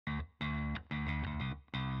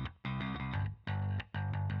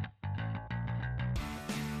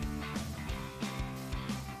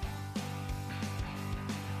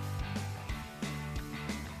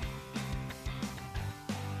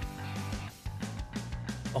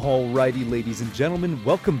Alrighty, ladies and gentlemen,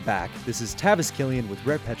 welcome back. This is Tavis Killian with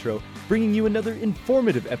Rare Petro, bringing you another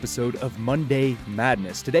informative episode of Monday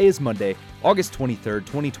Madness. Today is Monday, August 23rd,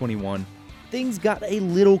 2021. Things got a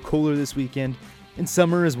little cooler this weekend, and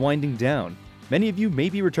summer is winding down. Many of you may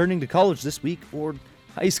be returning to college this week, or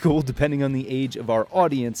high school, depending on the age of our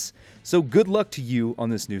audience. So good luck to you on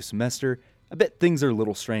this new semester. I bet things are a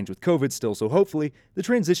little strange with COVID still, so hopefully the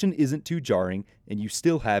transition isn't too jarring, and you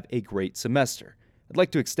still have a great semester. I'd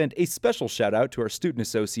like to extend a special shout out to our student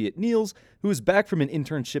associate Niels, who is back from an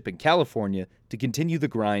internship in California to continue the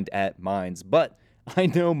grind at Mines. But I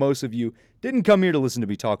know most of you didn't come here to listen to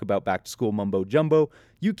me talk about back to school mumbo jumbo.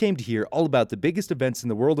 You came to hear all about the biggest events in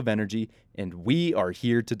the world of energy, and we are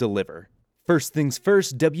here to deliver. First things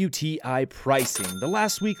first, WTI pricing. The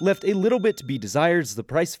last week left a little bit to be desired as the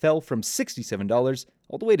price fell from $67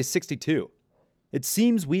 all the way to $62. It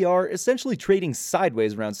seems we are essentially trading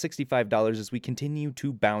sideways around $65 as we continue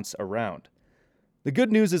to bounce around. The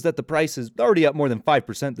good news is that the price is already up more than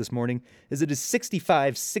 5% this morning, as it is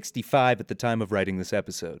 $65.65 at the time of writing this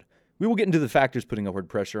episode. We will get into the factors putting upward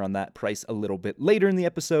pressure on that price a little bit later in the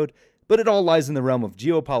episode, but it all lies in the realm of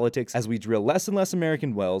geopolitics as we drill less and less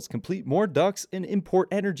American wells, complete more ducts, and import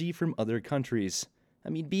energy from other countries. I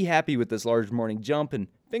mean, be happy with this large morning jump, and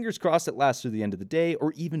fingers crossed it lasts through the end of the day,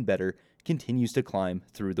 or even better, continues to climb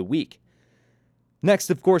through the week.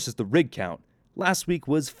 Next, of course, is the rig count. Last week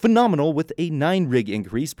was phenomenal with a 9 rig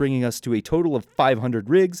increase, bringing us to a total of 500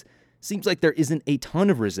 rigs. Seems like there isn't a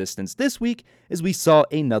ton of resistance this week, as we saw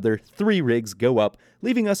another 3 rigs go up,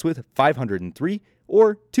 leaving us with 503,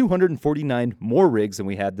 or 249 more rigs than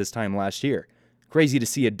we had this time last year. Crazy to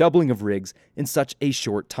see a doubling of rigs in such a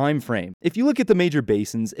short time frame. If you look at the major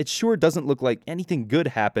basins, it sure doesn't look like anything good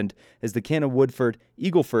happened, as the Woodford,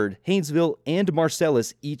 Eagleford, Haynesville, and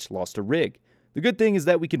Marcellus each lost a rig. The good thing is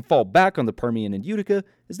that we can fall back on the Permian and Utica,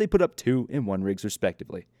 as they put up 2 and 1 rigs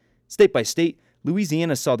respectively. State by state,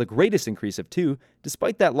 Louisiana saw the greatest increase of 2,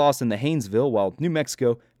 despite that loss in the Haynesville, while New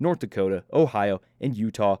Mexico, North Dakota, Ohio, and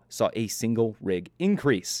Utah saw a single rig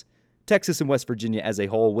increase. Texas and West Virginia as a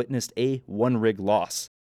whole witnessed a 1 rig loss.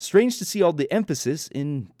 Strange to see all the emphasis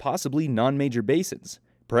in possibly non-major basins.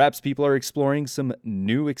 Perhaps people are exploring some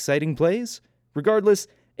new exciting plays? Regardless,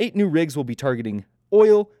 8 new rigs will be targeting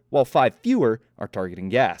oil, while 5 fewer are targeting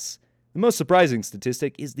gas. The most surprising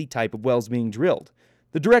statistic is the type of wells being drilled.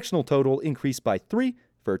 The directional total increased by 3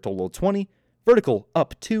 for a total of 20, vertical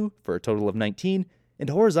up 2 for a total of 19, and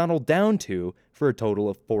horizontal down 2 for a total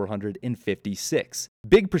of 456.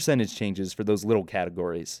 Big percentage changes for those little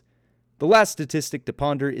categories. The last statistic to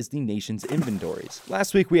ponder is the nation's inventories.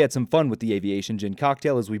 Last week we had some fun with the aviation gin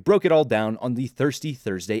cocktail as we broke it all down on the Thirsty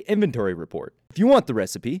Thursday inventory report. If you want the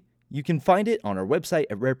recipe, you can find it on our website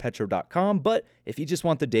at rarepetro.com, but if you just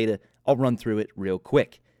want the data, I'll run through it real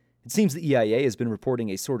quick. It seems the EIA has been reporting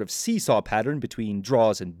a sort of seesaw pattern between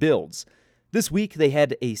draws and builds. This week, they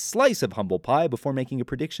had a slice of humble pie before making a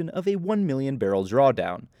prediction of a 1 million barrel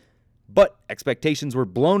drawdown. But expectations were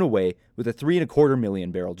blown away with a 3.25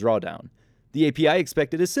 million barrel drawdown. The API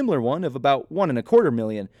expected a similar one of about 1.25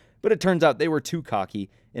 million, but it turns out they were too cocky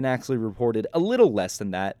and actually reported a little less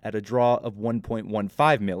than that at a draw of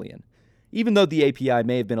 1.15 million. Even though the API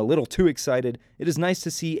may have been a little too excited, it is nice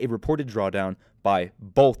to see a reported drawdown by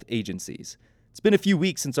both agencies. It's been a few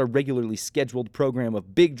weeks since our regularly scheduled program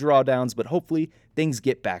of big drawdowns, but hopefully things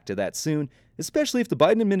get back to that soon, especially if the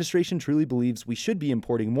Biden administration truly believes we should be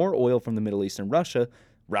importing more oil from the Middle East and Russia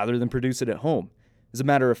rather than produce it at home. As a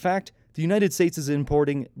matter of fact, the United States is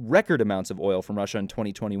importing record amounts of oil from Russia in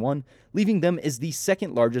 2021, leaving them as the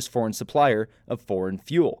second largest foreign supplier of foreign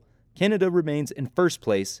fuel. Canada remains in first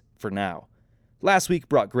place for now. Last week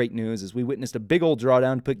brought great news as we witnessed a big old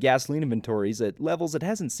drawdown to put gasoline inventories at levels it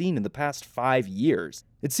hasn't seen in the past 5 years.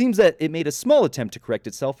 It seems that it made a small attempt to correct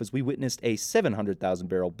itself as we witnessed a 700,000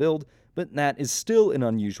 barrel build, but that is still an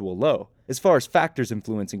unusual low. As far as factors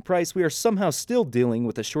influencing price, we are somehow still dealing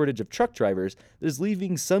with a shortage of truck drivers that is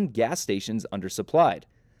leaving some gas stations undersupplied.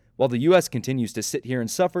 While the US continues to sit here and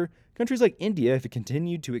suffer, countries like India have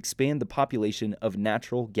continued to expand the population of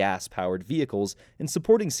natural gas-powered vehicles and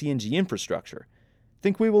supporting CNG infrastructure.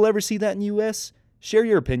 Think we will ever see that in the US? Share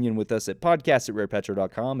your opinion with us at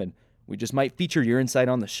podcast@rarepetro.com, and we just might feature your insight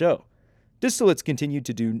on the show. Distillates continue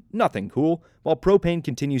to do nothing cool, while propane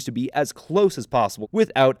continues to be as close as possible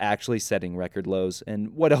without actually setting record lows,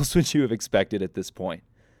 and what else would you have expected at this point?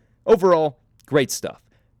 Overall, great stuff.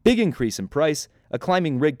 Big increase in price, a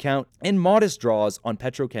climbing rig count, and modest draws on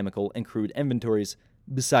petrochemical and crude inventories,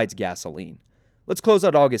 besides gasoline. Let's close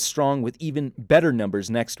out August strong with even better numbers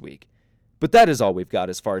next week. But that is all we've got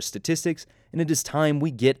as far as statistics, and it is time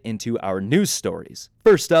we get into our news stories.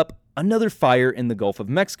 First up, another fire in the Gulf of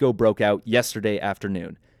Mexico broke out yesterday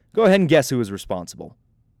afternoon. Go ahead and guess who was responsible.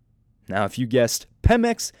 Now, if you guessed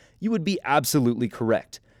Pemex, you would be absolutely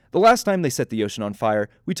correct. The last time they set the ocean on fire,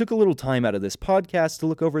 we took a little time out of this podcast to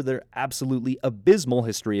look over their absolutely abysmal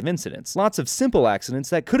history of incidents. Lots of simple accidents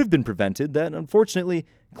that could have been prevented that unfortunately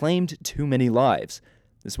claimed too many lives.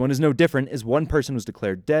 This one is no different, as one person was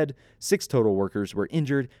declared dead, 6 total workers were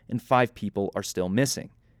injured, and 5 people are still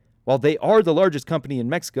missing. While they are the largest company in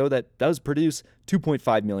Mexico that does produce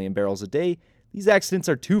 2.5 million barrels a day, these accidents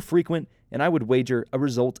are too frequent, and I would wager a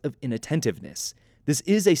result of inattentiveness. This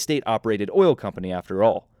is a state-operated oil company after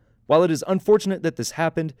all. While it is unfortunate that this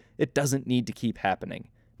happened, it doesn't need to keep happening.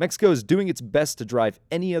 Mexico is doing its best to drive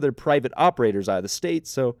any other private operators out of the state,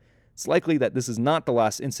 so it's likely that this is not the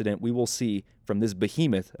last incident we will see from this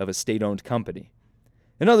behemoth of a state-owned company.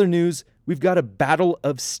 In other news, we've got a battle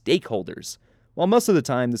of stakeholders. While most of the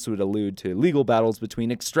time this would allude to legal battles between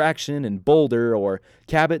Extraction and Boulder or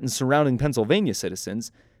Cabot and surrounding Pennsylvania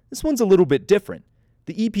citizens, this one's a little bit different.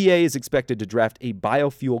 The EPA is expected to draft a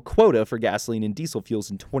biofuel quota for gasoline and diesel fuels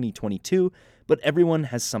in 2022, but everyone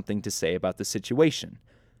has something to say about the situation.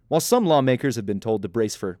 While some lawmakers have been told to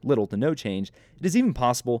brace for little to no change, it is even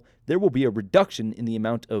possible there will be a reduction in the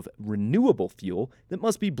amount of renewable fuel that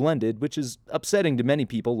must be blended, which is upsetting to many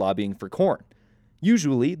people lobbying for corn.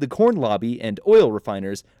 Usually, the corn lobby and oil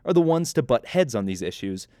refiners are the ones to butt heads on these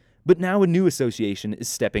issues, but now a new association is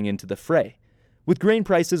stepping into the fray. With grain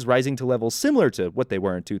prices rising to levels similar to what they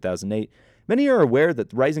were in 2008, many are aware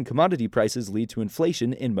that rising commodity prices lead to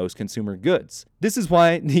inflation in most consumer goods. This is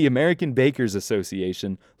why the American Bakers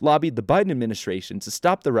Association lobbied the Biden administration to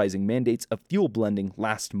stop the rising mandates of fuel blending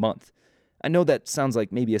last month. I know that sounds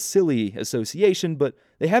like maybe a silly association, but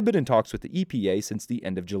they have been in talks with the EPA since the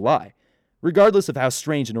end of July. Regardless of how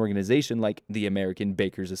strange an organization like the American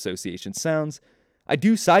Bakers Association sounds, I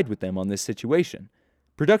do side with them on this situation.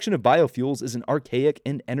 Production of biofuels is an archaic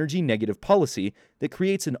and energy-negative policy that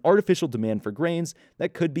creates an artificial demand for grains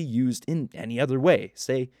that could be used in any other way,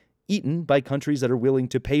 say, eaten by countries that are willing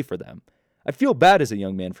to pay for them. I feel bad as a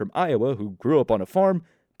young man from Iowa who grew up on a farm,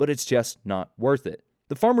 but it's just not worth it.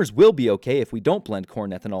 The farmers will be okay if we don't blend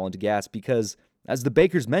corn ethanol into gas because, as the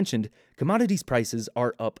bakers mentioned, commodities prices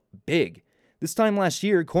are up big. This time last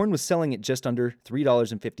year, corn was selling at just under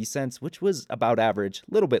 $3.50, which was about average,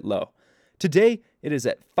 a little bit low. Today, it is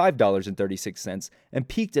at $5.36 and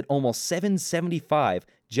peaked at almost $7.75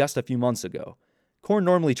 just a few months ago. Corn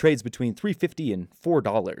normally trades between $3.50 and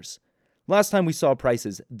 $4. Last time we saw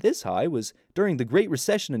prices this high was during the Great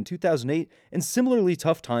Recession in 2008 and similarly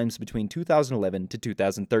tough times between 2011 to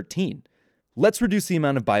 2013. Let's reduce the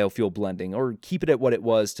amount of biofuel blending, or keep it at what it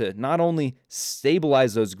was, to not only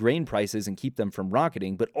stabilize those grain prices and keep them from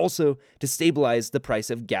rocketing, but also to stabilize the price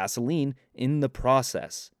of gasoline in the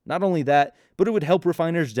process. Not only that, but it would help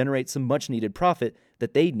refiners generate some much-needed profit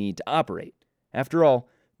that they need to operate. After all,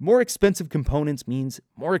 more expensive components means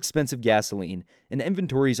more expensive gasoline, and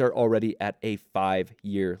inventories are already at a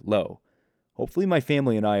 5-year low. Hopefully my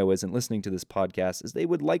family in Iowa isn't listening to this podcast, as they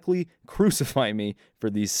would likely crucify me for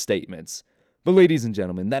these statements. But ladies and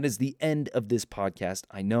gentlemen, that is the end of this podcast.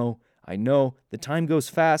 I know, the time goes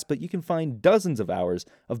fast, but you can find dozens of hours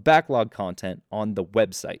of backlog content on the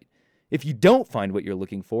website. If you don't find what you're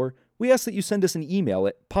looking for, we ask that you send us an email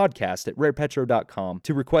at podcast@rarepetro.com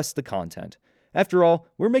to request the content. After all,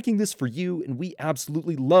 we're making this for you, and we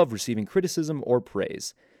absolutely love receiving criticism or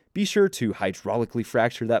praise. Be sure to hydraulically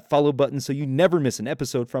fracture that follow button so you never miss an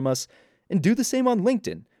episode from us, and do the same on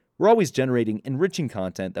LinkedIn. We're always generating enriching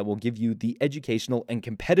content that will give you the educational and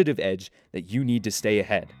competitive edge that you need to stay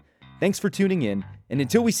ahead. Thanks for tuning in, and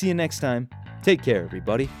until we see you next time, take care,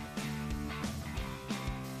 everybody.